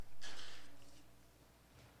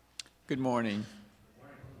Good morning.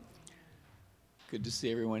 Good to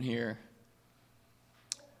see everyone here.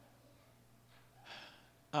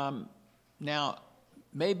 Now,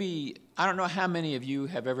 maybe, I don't know how many of you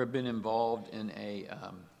have ever been involved in a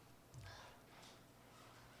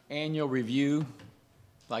annual review,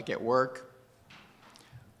 like at work,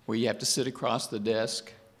 where you have to sit across the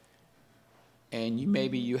desk, and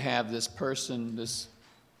maybe you have this person, this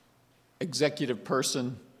executive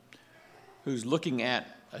person, who's looking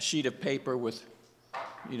at a sheet of paper with,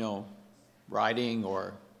 writing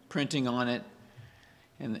or printing on it,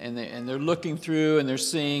 and they're looking through and they're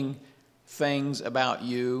seeing things about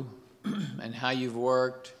you and how you've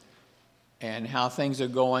worked and how things are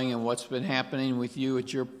going and what's been happening with you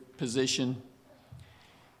at your position.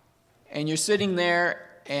 And you're sitting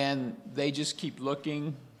there and they just keep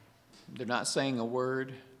looking. They're not saying a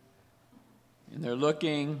word. And they're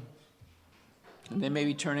looking, and they may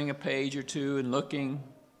be turning a page or two and looking.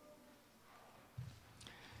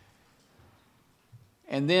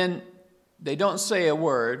 And then they don't say a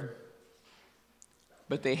word,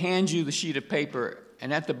 but they hand you the sheet of paper,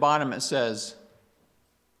 and at the bottom it says,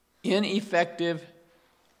 ineffective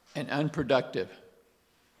and unproductive.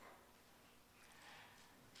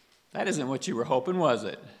 That isn't what you were hoping, was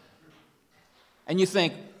it? And you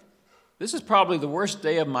think, this is probably the worst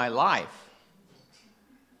day of my life.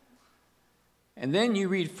 And then you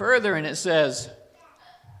read further and it says,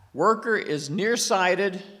 worker is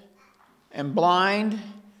nearsighted and blind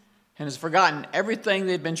and has forgotten everything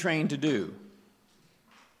they've been trained to do.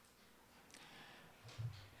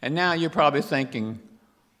 And now you're probably thinking,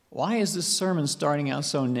 why is this sermon starting out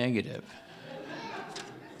so negative?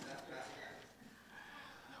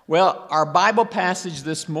 Well, our Bible passage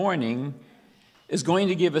this morning is going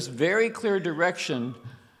to give us very clear direction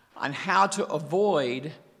on how to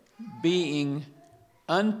avoid being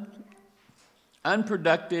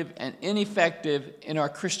unproductive and ineffective in our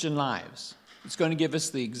Christian lives. It's going to give us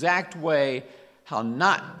the exact way how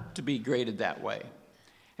not to be graded that way.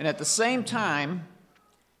 And at the same time,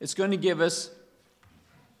 it's going to give us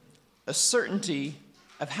a certainty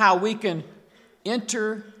of how we can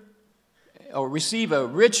enter or receive a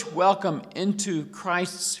rich welcome into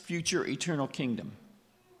Christ's future eternal kingdom.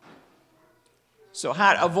 So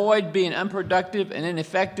how to avoid being unproductive and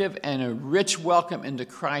ineffective and a rich welcome into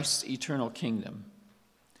Christ's eternal kingdom.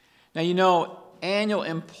 Now, annual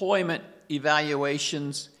employment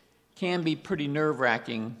evaluations can be pretty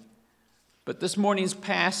nerve-wracking, but this morning's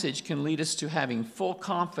passage can lead us to having full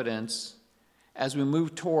confidence as we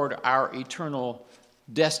move toward our eternal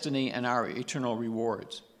destiny and our eternal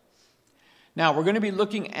rewards. Now, we're going to be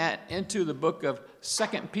looking into the book of 2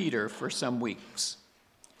 Peter for some weeks.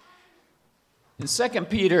 In 2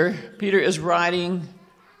 Peter, Peter is writing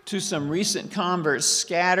to some recent converts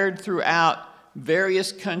scattered throughout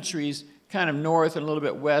various countries, kind of north and a little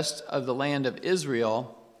bit west of the land of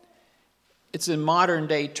Israel. It's in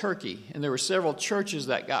modern-day Turkey, and there were several churches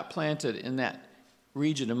that got planted in that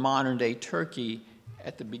region of modern-day Turkey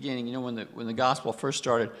at the beginning, when the gospel first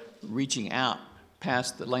started reaching out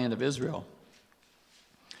past the land of Israel.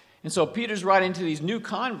 And so Peter's writing to these new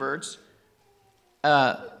converts.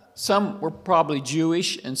 Some were probably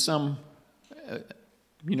Jewish, and some,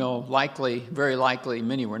 very likely,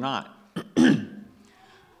 many were not.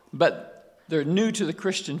 But they're new to the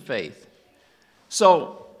Christian faith.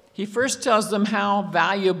 So he first tells them how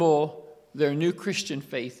valuable their new Christian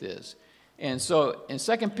faith is. And so in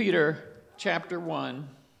 2 Peter chapter 1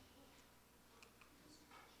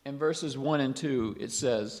 and verses 1 and 2, it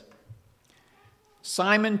says,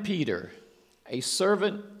 Simon Peter, a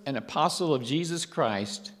servant and apostle of Jesus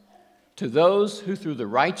Christ, to those who through the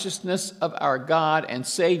righteousness of our God and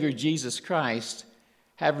Savior Jesus Christ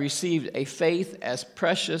have received a faith as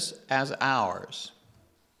precious as ours.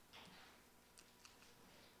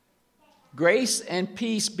 Grace and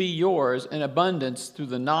peace be yours in abundance through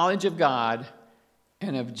the knowledge of God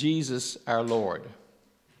and of Jesus our Lord.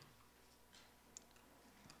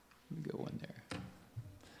 Let me go in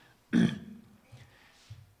there.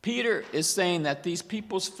 Peter is saying that these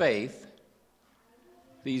people's faith,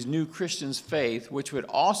 these new Christians' faith, which would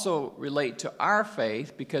also relate to our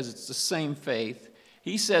faith because it's the same faith,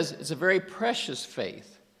 he says it's a very precious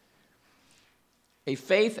faith. A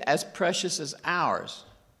faith as precious as ours.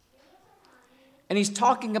 And he's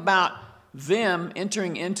talking about them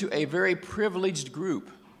entering into a very privileged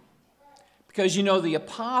group. Because the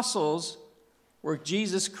apostles were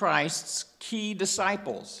Jesus Christ's key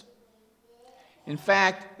disciples. In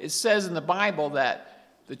fact, it says in the Bible that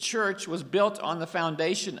the church was built on the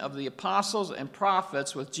foundation of the apostles and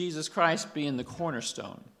prophets, with Jesus Christ being the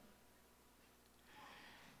cornerstone.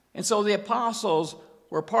 And so the apostles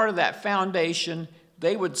were part of that foundation.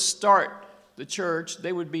 They would start the church.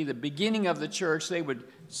 They would be the beginning of the church. They would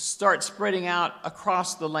start spreading out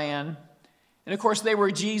across the land. And of course, they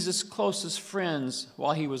were Jesus' closest friends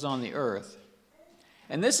while he was on the earth.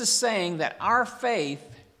 And this is saying that our faith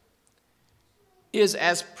is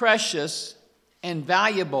as precious and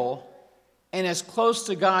valuable and as close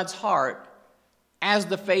to God's heart as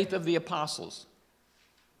the faith of the apostles.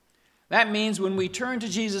 That means when we turn to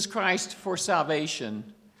Jesus Christ for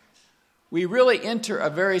salvation, we really enter a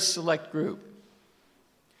very select group.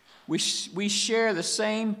 We share the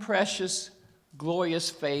same precious, glorious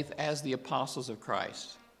faith as the apostles of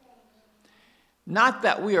Christ. Not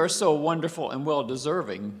that we are so wonderful and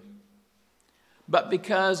well-deserving, but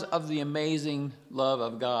because of the amazing love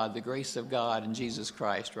of God, the grace of God in Jesus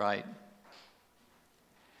Christ, right?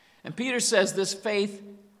 And Peter says this faith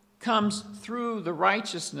comes through the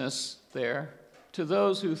righteousness there to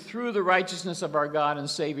those who through the righteousness of our God and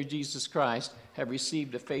Savior Jesus Christ have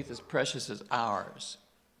received a faith as precious as ours.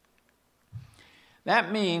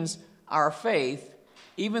 That means our faith,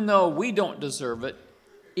 even though we don't deserve it,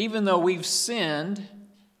 even though we've sinned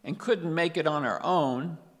and couldn't make it on our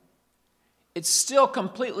own, it still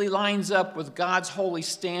completely lines up with God's holy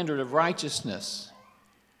standard of righteousness.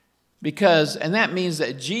 And that means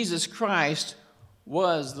that Jesus Christ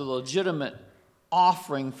was the legitimate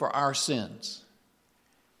offering for our sins,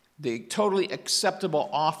 the totally acceptable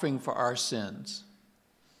offering for our sins.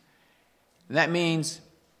 And that means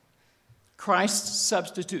Christ's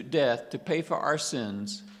substitute death to pay for our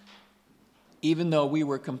sins, even though we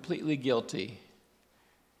were completely guilty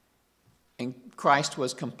and Christ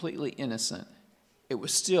was completely innocent. It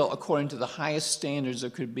was still, according to the highest standards there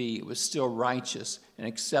could be, it was still righteous and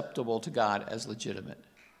acceptable to God as legitimate.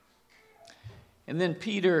 And then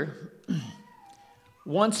Peter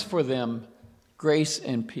wants for them grace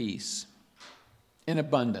and peace in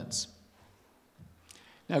abundance.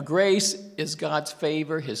 Now, grace is God's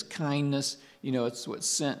favor, his kindness. You know, it's what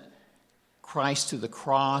sent Christ to the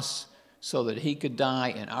cross so that he could die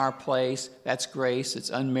in our place. That's grace. It's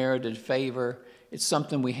unmerited favor. It's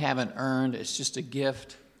something we haven't earned. It's just a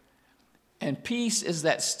gift. And peace is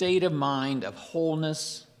that state of mind of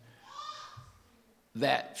wholeness,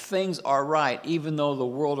 that things are right, even though the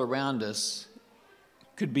world around us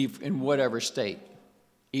could be in whatever state,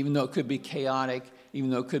 even though it could be chaotic, even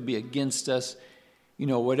though it could be against us, you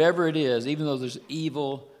know, whatever it is, even though there's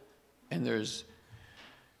evil and there's,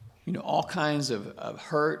 you know, all kinds of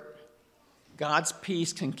hurt, God's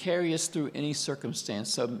peace can carry us through any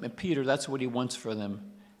circumstance. So Peter, that's what he wants for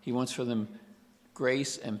them. He wants for them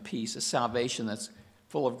grace and peace, a salvation that's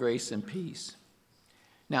full of grace and peace.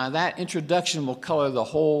 Now, that introduction will color the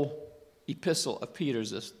whole epistle of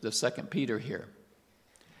Peter's, the second Peter here.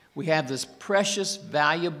 We have this precious,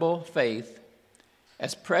 valuable faith,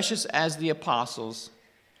 as precious as the apostles,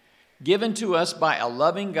 given to us by a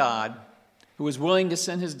loving God who was willing to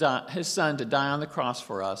send his son to die on the cross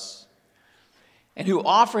for us, and who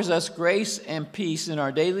offers us grace and peace in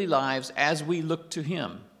our daily lives as we look to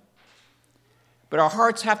him. But our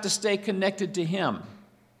hearts have to stay connected to him.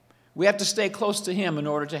 We have to stay close to him in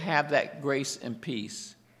order to have that grace and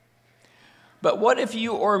peace. But what if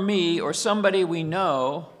you or me or somebody we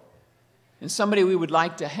know and somebody we would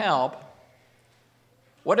like to help,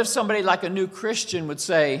 what if somebody like a new Christian would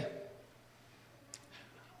say,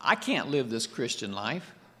 I can't live this Christian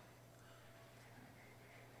life.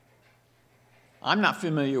 I'm not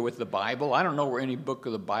familiar with the Bible. I don't know where any book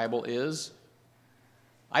of the Bible is.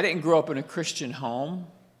 I didn't grow up in a Christian home.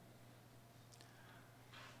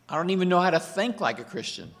 I don't even know how to think like a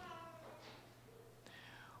Christian.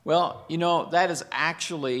 Well, you know, that is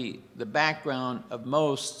actually the background of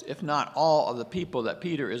most, if not all, of the people that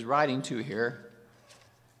Peter is writing to here.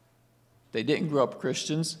 They didn't grow up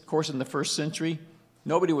Christians. Of course, in the first century,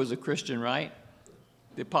 nobody was a Christian, right?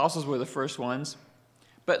 The apostles were the first ones.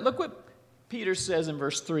 But look what Peter says in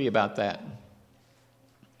verse 3 about that.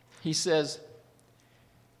 He says,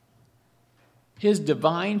 his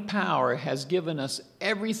divine power has given us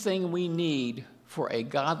everything we need for a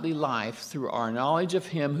godly life through our knowledge of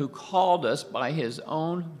him who called us by his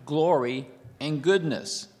own glory and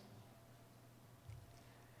goodness.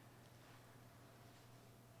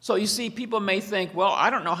 So you see, people may think, well, I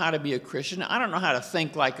don't know how to be a Christian. I don't know how to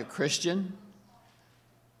think like a Christian.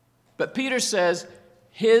 But Peter says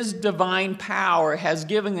his divine power has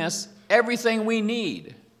given us everything we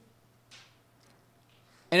need.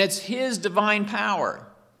 And it's his divine power.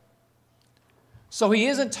 So he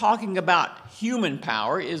isn't talking about human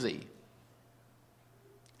power, is he?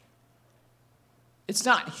 It's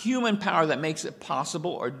not human power that makes it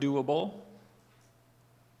possible or doable.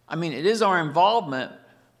 I mean, it is our involvement,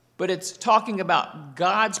 but it's talking about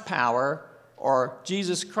God's power or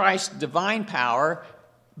Jesus Christ's divine power,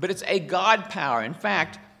 but it's a God power. In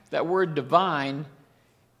fact, that word divine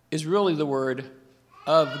is really the word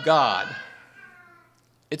of God.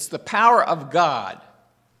 It's the power of God.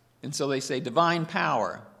 And so they say divine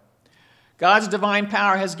power. God's divine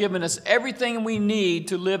power has given us everything we need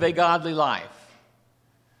to live a godly life.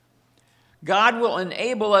 God will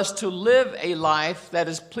enable us to live a life that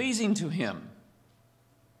is pleasing to Him.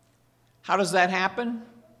 How does that happen?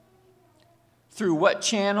 Through what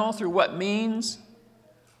channel? Through what means?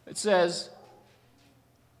 It says,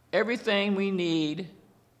 everything we need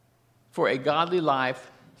for a godly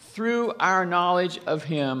life through our knowledge of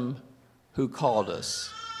Him who called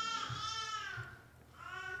us.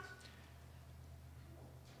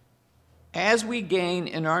 As we gain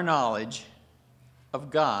in our knowledge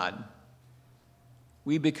of God,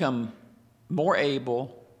 we become more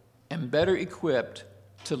able and better equipped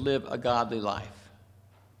to live a godly life.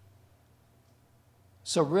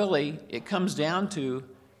 So really, it comes down to,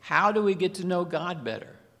 how do we get to know God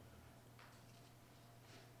better?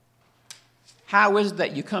 How is it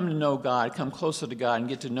that you come to know God, come closer to God, and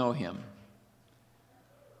get to know Him?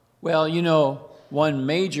 Well, you know, one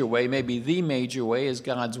major way, maybe the major way, is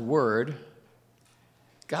God's Word.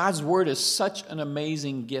 God's Word is such an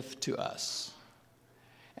amazing gift to us.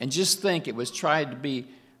 And just think, it was tried to be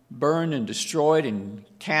burned and destroyed and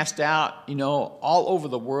cast out, you know, all over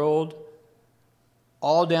the world,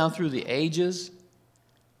 all down through the ages.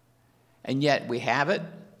 And yet we have it.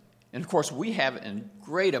 And of course, we have it in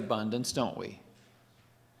great abundance, don't we?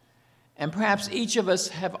 And perhaps each of us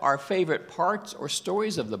have our favorite parts or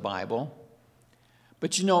stories of the Bible.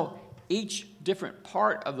 But you know, each different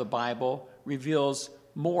part of the Bible reveals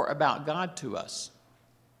more about God to us.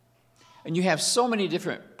 And you have so many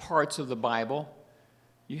different parts of the Bible.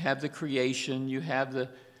 You have the creation, you have the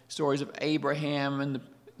stories of Abraham and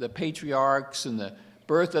the patriarchs and the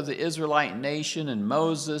birth of the Israelite nation and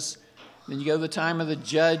Moses. Then you go to the time of the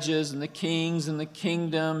judges and the kings and the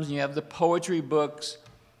kingdoms, and you have the poetry books.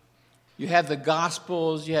 You have the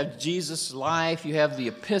Gospels, you have Jesus' life, you have the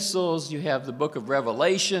epistles, you have the book of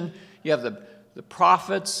Revelation, you have the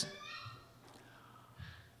prophets.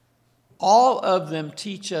 All of them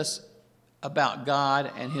teach us about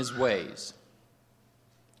God and His ways.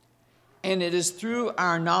 And it is through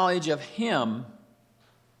our knowledge of Him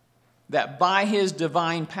that by His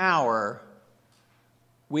divine power,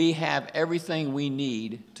 we have everything we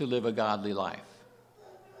need to live a godly life.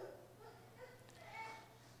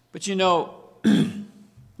 But you know,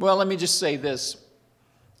 well, let me just say this.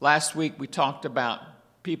 Last week we talked about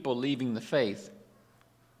people leaving the faith.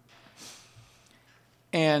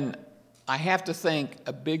 And I have to think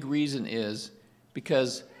a big reason is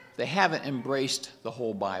because they haven't embraced the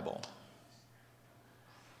whole Bible.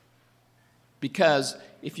 Because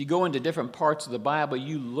if you go into different parts of the Bible,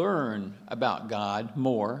 you learn about God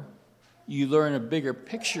more. You learn a bigger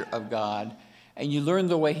picture of God, and you learn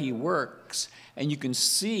the way He works, and you can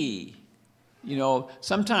see, you know,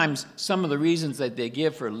 sometimes some of the reasons that they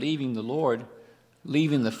give for leaving the Lord,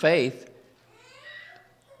 leaving the faith,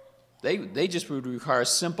 they just would require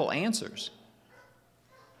simple answers.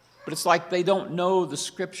 But it's like they don't know the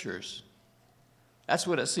Scriptures. That's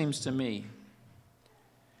what it seems to me.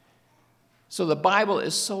 So the Bible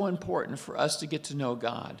is so important for us to get to know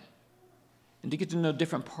God and to get to know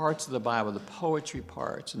different parts of the Bible, the poetry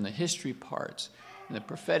parts and the history parts and the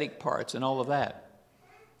prophetic parts and all of that.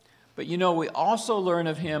 But you know, we also learn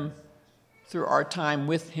of Him through our time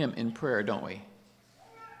with Him in prayer, don't we?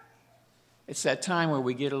 It's that time where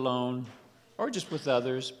we get alone, or just with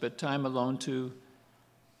others, but time alone too.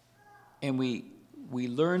 And we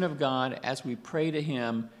learn of God as we pray to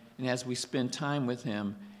Him and as we spend time with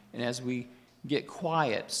Him and as we get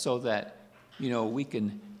quiet so that, you know, we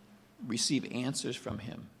can receive answers from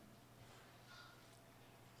Him.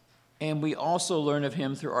 And we also learn of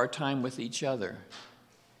Him through our time with each other,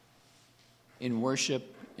 in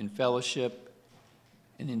worship, in fellowship,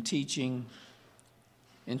 and in teaching,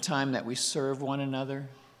 in time that we serve one another.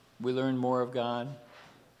 We learn more of God.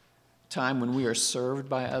 Time when we are served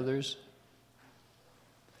by others.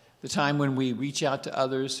 The time when we reach out to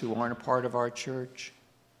others who aren't a part of our church.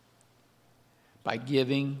 By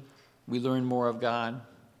giving, we learn more of God.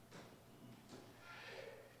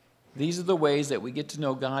 These are the ways that we get to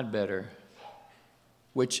know God better,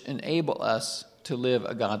 which enable us to live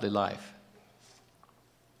a godly life.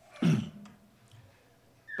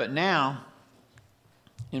 But now,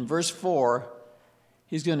 in verse 4,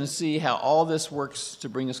 he's going to see how all this works to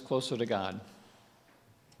bring us closer to God.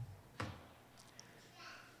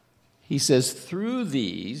 He says, through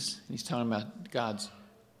these, he's talking about God's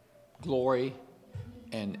glory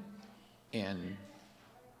and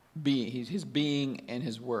his being and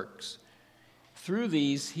his works. Through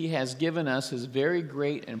these, he has given us his very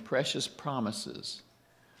great and precious promises,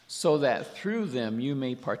 so that through them you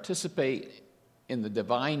may participate in the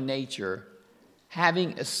divine nature,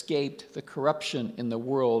 having escaped the corruption in the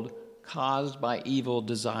world caused by evil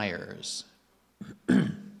desires.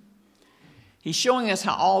 He's showing us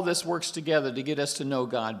how all this works together to get us to know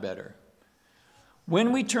God better.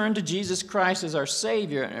 When we turn to Jesus Christ as our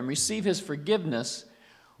Savior and receive his forgiveness,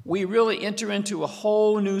 we really enter into a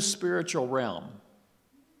whole new spiritual realm.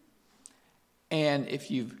 And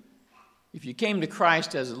if you came to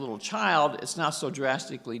Christ as a little child, it's not so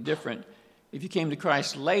drastically different. If you came to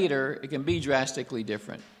Christ later, it can be drastically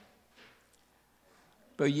different.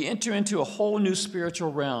 But you enter into a whole new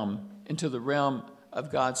spiritual realm, into the realm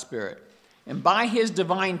of God's Spirit. And by his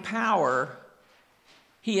divine power,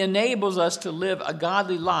 he enables us to live a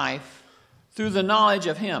godly life through the knowledge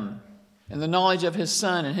of him and the knowledge of his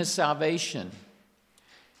Son and his salvation.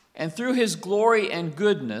 And through his glory and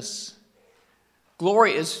goodness,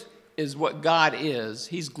 glory is what God is.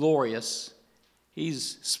 He's glorious.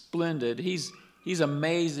 He's splendid. He's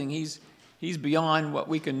amazing. He's beyond what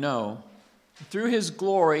we can know. Through his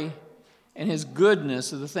glory and his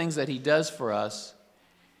goodness of the things that he does for us,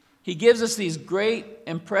 he gives us these great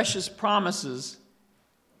and precious promises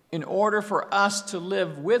in order for us to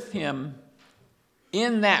live with him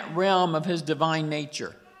in that realm of his divine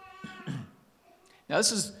nature. Now,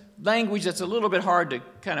 this is language that's a little bit hard to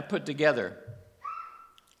kind of put together.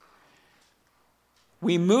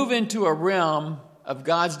 We move into a realm of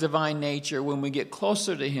God's divine nature when we get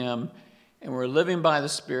closer to him and we're living by the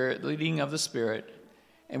Spirit, leading of the Spirit,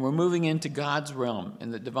 and we're moving into God's realm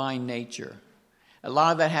in the divine nature. A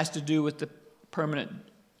lot of that has to do with the permanent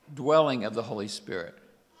dwelling of the Holy Spirit.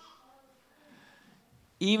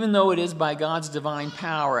 Even though it is by God's divine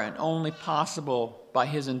power and only possible by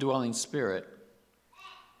his indwelling Spirit,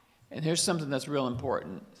 and here's something that's real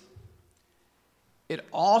important, it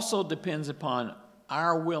also depends upon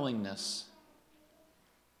our willingness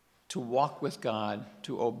to walk with God,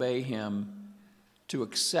 to obey him, to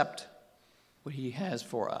accept what he has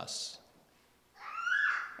for us,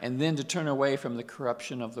 and then to turn away from the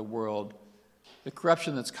corruption of the world, the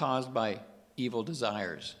corruption that's caused by evil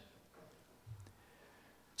desires.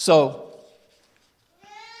 So,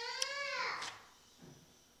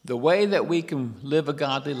 the way that we can live a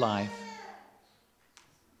godly life,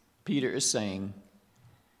 Peter is saying,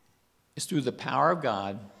 is through the power of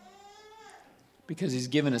God, because he's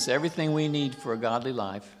given us everything we need for a godly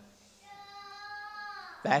life.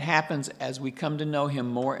 That happens as we come to know him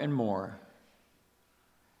more and more,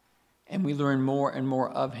 and we learn more and more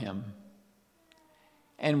of him,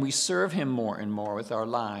 and we serve him more and more with our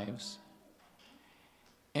lives,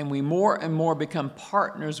 and we more and more become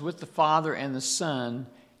partners with the Father and the Son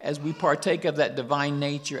as we partake of that divine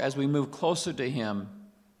nature, as we move closer to him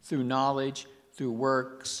through knowledge, through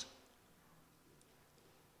works.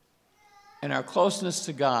 And our closeness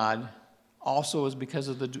to God also is because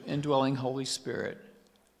of the indwelling Holy Spirit.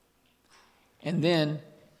 And then,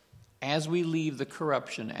 as we leave the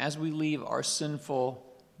corruption, as we leave our sinful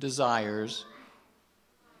desires,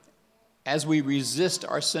 as we resist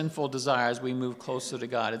our sinful desires, we move closer to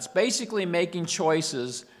God. It's basically making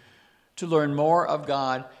choices to learn more of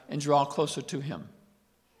God and draw closer to him.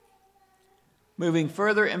 Moving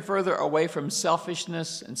further and further away from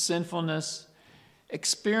selfishness and sinfulness,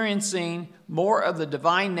 experiencing more of the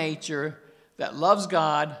divine nature that loves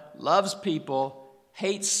God, loves people,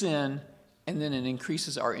 hates sin, and then it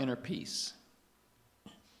increases our inner peace.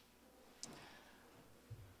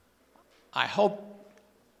 I hope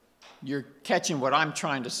you're catching what I'm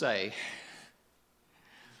trying to say.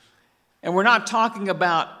 And we're not talking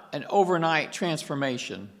about an overnight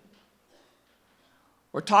transformation.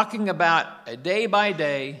 We're talking about a day by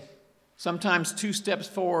day, sometimes 2 steps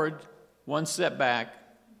forward, 1 step back.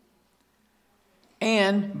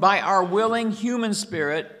 And by our willing human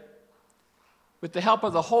spirit, with the help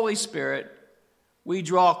of the Holy Spirit, we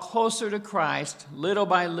draw closer to Christ little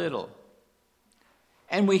by little.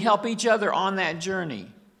 And we help each other on that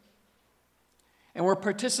journey. And we're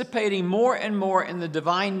participating more and more in the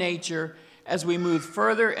divine nature as we move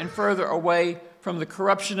further and further away from the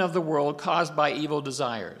corruption of the world caused by evil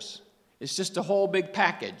desires. It's just a whole big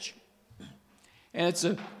package. And it's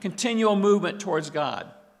a continual movement towards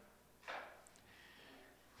God.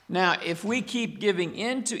 Now, if we keep giving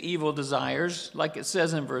in to evil desires, like it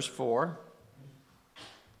says in verse 4,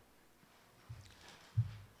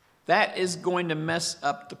 that is going to mess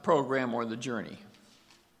up the program or the journey.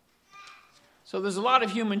 So there's a lot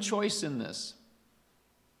of human choice in this.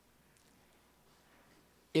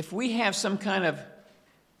 if we have some kind of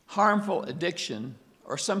harmful addiction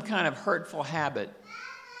or some kind of hurtful habit,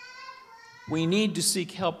 we need to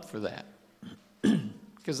seek help for that,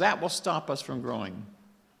 because that will stop us from growing.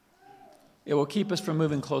 It will keep us from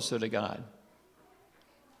moving closer to God.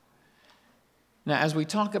 Now, as we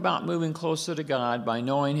talk about moving closer to God by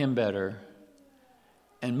knowing Him better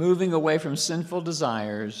and moving away from sinful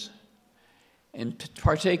desires and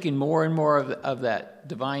partaking more and more of that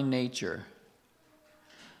divine nature,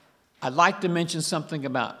 I'd like to mention something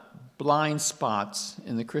about blind spots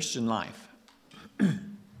in the Christian life.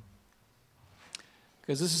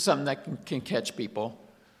 Because this is something that can catch people,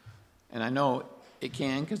 and I know it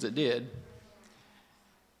can because it did.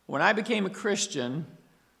 When I became a Christian,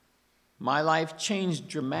 my life changed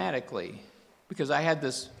dramatically because I had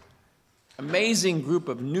this amazing group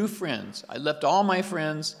of new friends. I left all my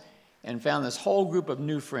friends and found this whole group of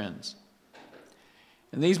new friends.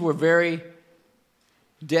 And these were very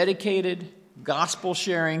dedicated,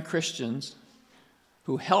 gospel-sharing Christians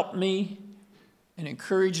who helped me and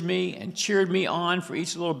encouraged me and cheered me on for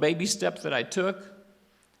each little baby step that I took.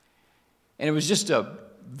 And it was just a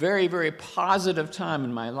very, very positive time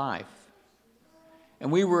in my life.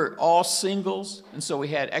 And we were all singles, and so we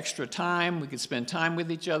had extra time. We could spend time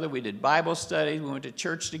with each other. We did Bible studies. We went to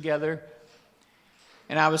church together.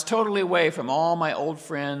 And I was totally away from all my old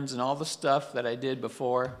friends and all the stuff that I did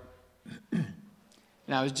before. And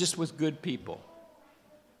I was just with good people.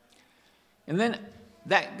 And then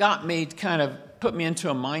that got me to kind of put me into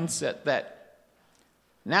a mindset that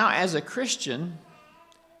now as a Christian,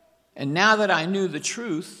 and now that I knew the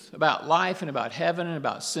truth about life and about heaven and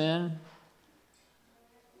about sin,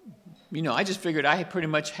 I just figured I pretty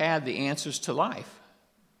much had the answers to life.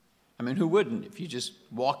 I mean, who wouldn't? If you just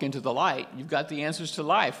walk into the light, you've got the answers to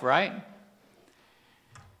life, right?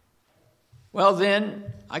 Well,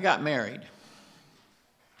 then I got married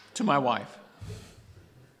to my wife.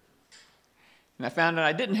 And I found out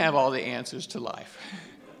I didn't have all the answers to life.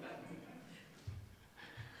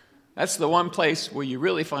 That's the one place where you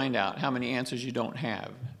really find out how many answers you don't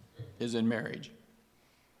have, is in marriage.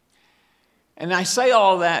 And I say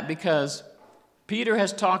all that because Peter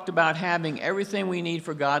has talked about having everything we need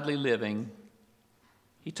for godly living.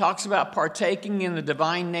 He talks about partaking in the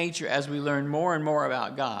divine nature as we learn more and more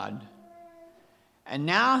about God. And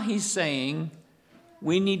now he's saying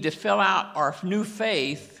we need to fill out our new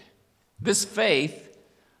faith, this faith,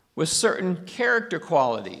 with certain character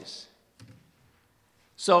qualities.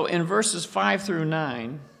 So in verses 5 through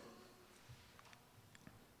 9,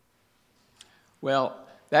 well,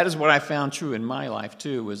 that is what I found true in my life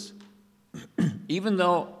too, was even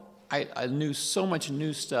though I knew so much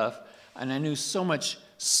new stuff, and I knew so much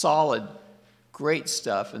solid, great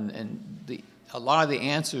stuff, and a lot of the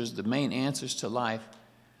answers, the main answers to life,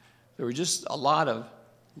 there were just a lot of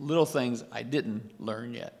little things I didn't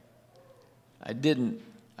learn yet.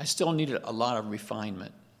 I still needed a lot of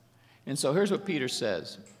refinement. And so here's what Peter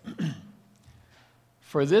says.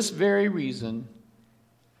 For this very reason,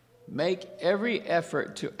 make every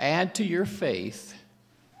effort to add to your faith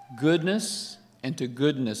goodness, and to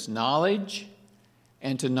goodness knowledge,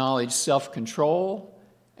 and to knowledge self-control,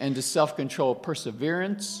 and to self-control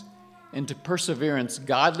perseverance, and to perseverance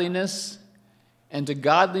godliness, and to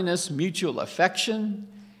godliness mutual affection,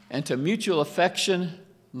 and to mutual affection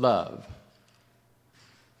love.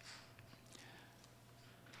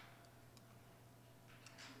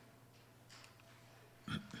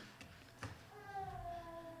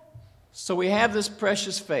 So we have this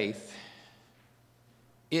precious faith.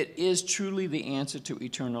 It is truly the answer to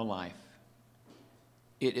eternal life.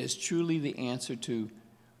 It is truly the answer to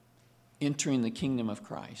entering the kingdom of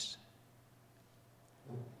Christ.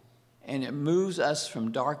 And it moves us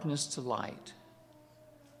from darkness to light.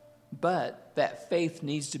 But that faith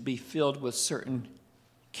needs to be filled with certain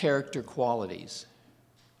character qualities.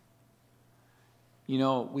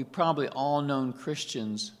 We've probably all known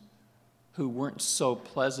Christians who weren't so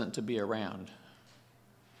pleasant to be around,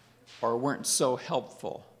 or weren't so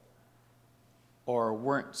helpful, or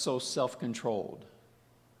weren't so self-controlled,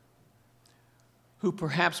 who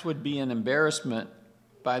perhaps would be an embarrassment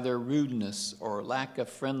by their rudeness or lack of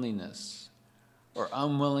friendliness or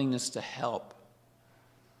unwillingness to help,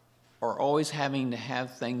 or always having to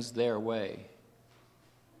have things their way.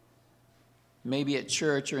 Maybe at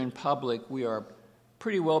church or in public we are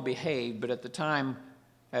pretty well behaved, but at the time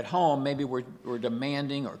at home, maybe we're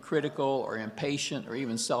demanding or critical or impatient or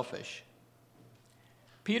even selfish.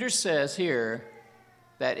 Peter says here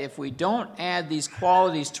that if we don't add these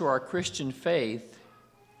qualities to our Christian faith,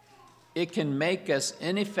 it can make us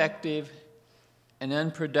ineffective and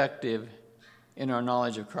unproductive in our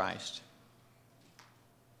knowledge of Christ.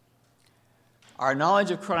 Our knowledge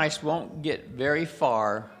of Christ won't get very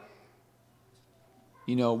far,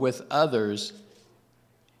 with others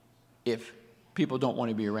if people don't want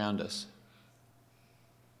to be around us.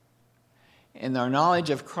 And our knowledge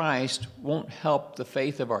of Christ won't help the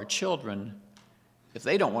faith of our children if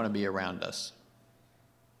they don't want to be around us,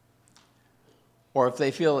 or if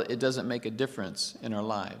they feel it doesn't make a difference in our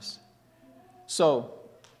lives. So,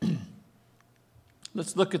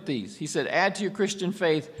 let's look at these. He said, add to your Christian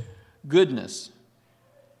faith goodness.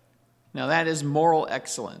 Now that is moral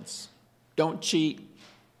excellence. Don't cheat.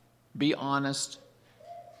 Be honest.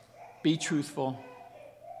 Be truthful.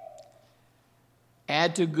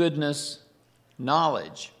 Add to goodness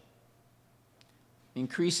knowledge.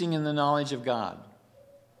 Increasing in the knowledge of God.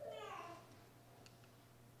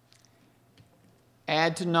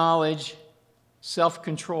 Add to knowledge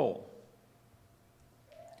self-control.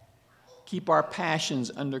 Keep our passions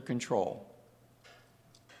under control.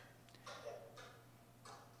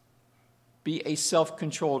 Be a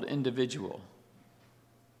self-controlled individual.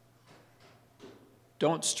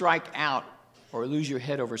 Don't strike out or lose your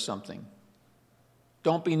head over something.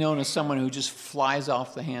 Don't be known as someone who just flies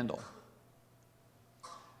off the handle.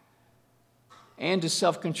 And to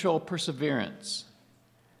self-control perseverance.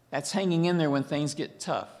 That's hanging in there when things get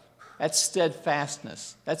tough. That's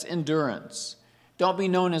steadfastness. That's endurance. Don't be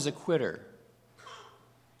known as a quitter.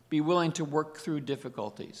 Be willing to work through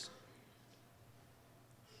difficulties.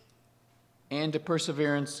 And to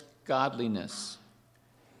perseverance, godliness.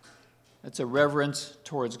 That's a reverence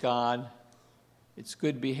towards God. It's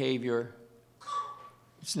good behavior.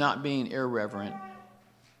 It's not being irreverent.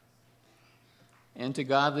 And to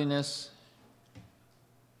godliness,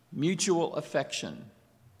 mutual affection.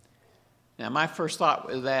 Now, my first thought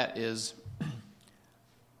with that is,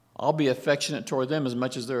 I'll be affectionate toward them as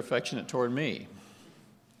much as they're affectionate toward me.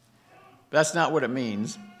 But that's not what it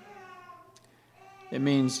means. It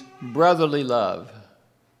means brotherly love,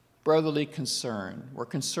 brotherly concern. We're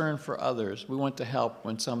concerned for others. We want to help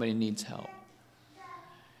when somebody needs help.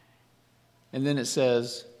 And then it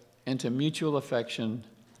says, and to mutual affection,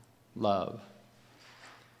 love.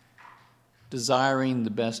 Desiring the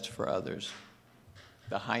best for others,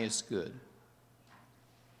 the highest good.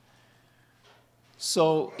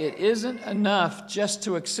 So it isn't enough just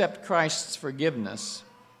to accept Christ's forgiveness.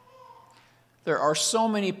 There are so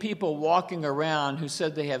many people walking around who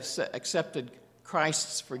said they have accepted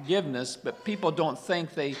Christ's forgiveness, but people don't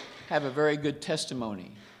think they have a very good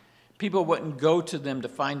testimony. People wouldn't go to them to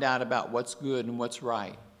find out about what's good and what's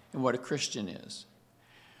right and what a Christian is.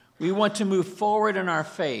 We want to move forward in our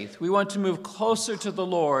faith. We want to move closer to the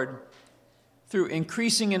Lord through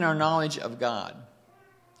increasing in our knowledge of God.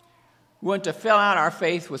 We want to fill out our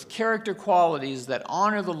faith with character qualities that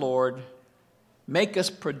honor the Lord, make us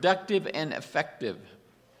productive and effective.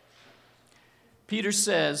 Peter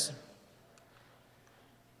says,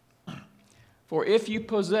 for if you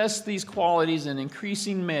possess these qualities in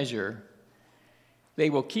increasing measure, they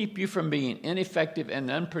will keep you from being ineffective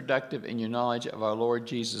and unproductive in your knowledge of our Lord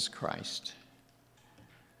Jesus Christ.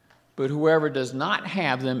 But whoever does not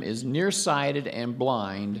have them is nearsighted and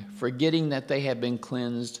blind, forgetting that they have been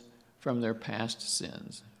cleansed from their past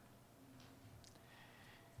sins.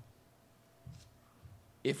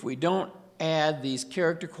 If we don't add these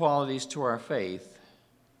character qualities to our faith,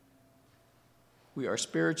 we are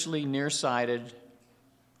spiritually nearsighted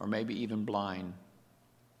or maybe even blind,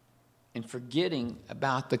 and forgetting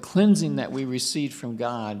about the cleansing that we received from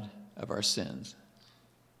God of our sins.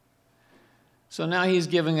 So now he's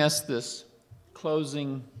giving us these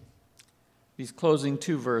closing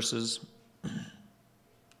two verses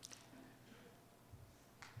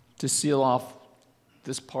to seal off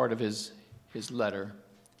this part of his letter.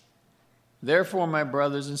 Therefore, my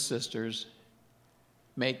brothers and sisters,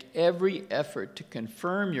 make every effort to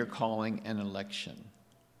confirm your calling and election.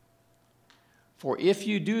 For if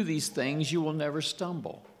you do these things, you will never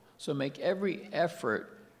stumble. So make every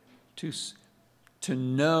effort to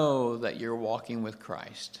know that you're walking with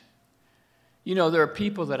Christ. You know, there are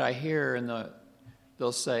people that I hear and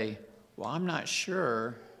they'll say, well, I'm not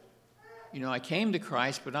sure. I came to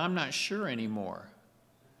Christ, but I'm not sure anymore.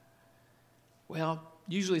 Well,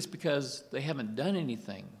 usually it's because they haven't done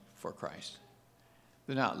anything for Christ.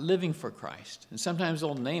 They're not living for Christ. And sometimes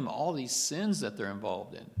they'll name all these sins that they're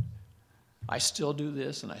involved in. I still do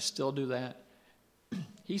this and I still do that.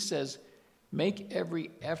 He says, make every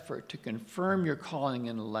effort to confirm your calling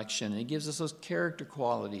and election. And he gives us those character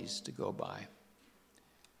qualities to go by.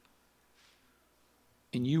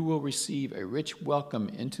 And you will receive a rich welcome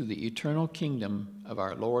into the eternal kingdom of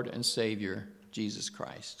our Lord and Savior, Jesus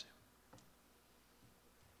Christ.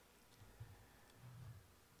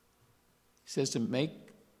 says to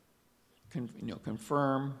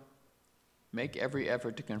confirm, make every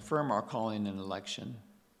effort to confirm our calling and election.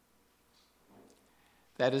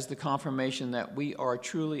 That is the confirmation that we are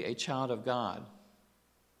truly a child of God.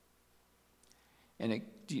 And it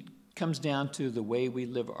comes down to the way we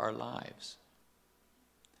live our lives.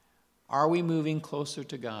 Are we moving closer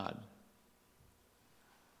to God?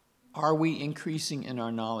 Are we increasing in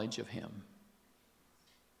our knowledge of Him?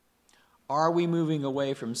 Are we moving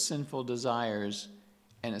away from sinful desires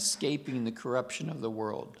and escaping the corruption of the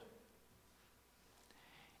world?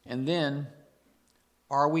 And then,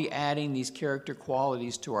 are we adding these character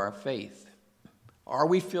qualities to our faith? Are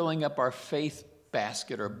we filling up our faith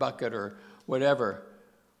basket or bucket or whatever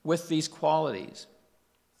with these qualities?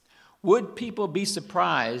 Would people be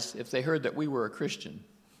surprised if they heard that we were a Christian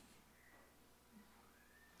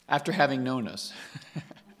after having known us?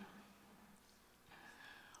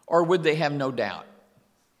 Or would they have no doubt?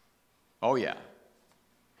 Oh yeah,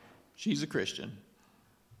 she's a Christian.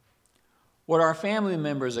 Would our family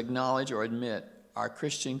members acknowledge or admit our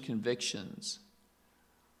Christian convictions?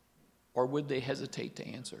 Or would they hesitate to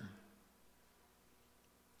answer?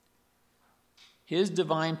 His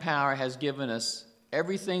divine power has given us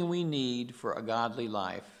everything we need for a godly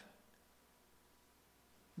life.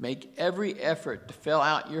 Make every effort to fill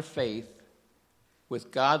out your faith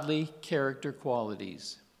with godly character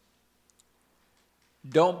qualities.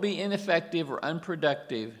 Don't be ineffective or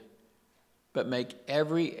unproductive, but make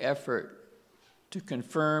every effort to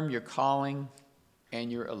confirm your calling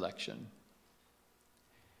and your election.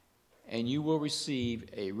 And you will receive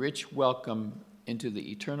a rich welcome into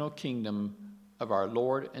the eternal kingdom of our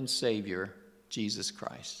Lord and Savior, Jesus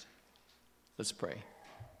Christ. Let's pray.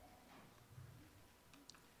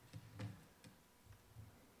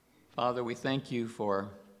 Father, we thank you for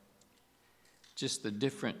just the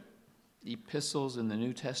different epistles in the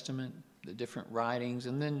New Testament, the different writings,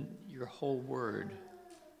 and then your whole word,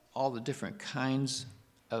 all the different kinds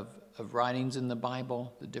of writings in the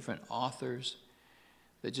Bible, the different authors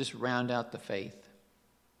that just round out the faith.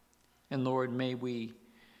 And Lord, may we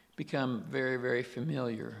become very, very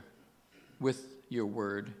familiar with your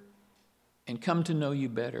word and come to know you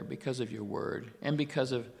better because of your word and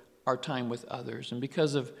because of our time with others and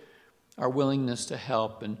because of our willingness to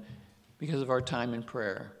help and because of our time in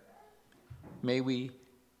prayer. May we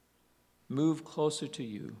move closer to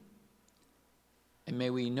you, and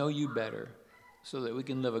may we know you better so that we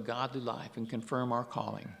can live a godly life and confirm our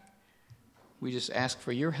calling. We just ask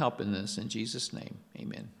for your help in this in Jesus' name.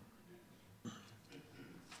 Amen.